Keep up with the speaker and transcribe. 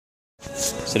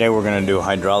Today we're going to do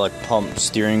hydraulic pump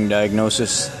steering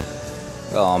diagnosis.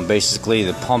 Basically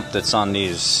the pump that's on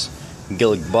these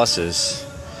Gillig buses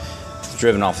is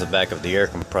driven off the back of the air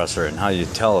compressor, and how you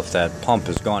tell if that pump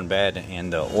has gone bad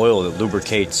and the oil that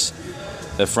lubricates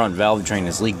the front valve train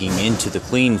is leaking into the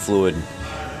clean fluid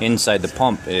inside the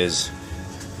pump is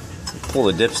pull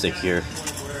the dipstick here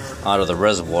out of the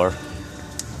reservoir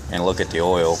and look at the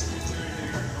oil.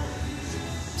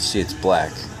 See, it's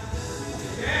black.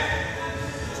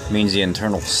 Means the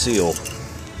internal seal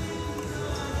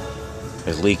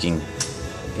is leaking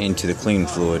into the clean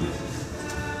fluid.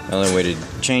 The only way to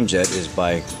change that is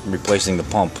by replacing the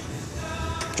pump,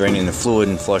 draining the fluid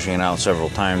and flushing it out several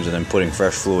times, and then putting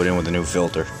fresh fluid in with a new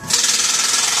filter.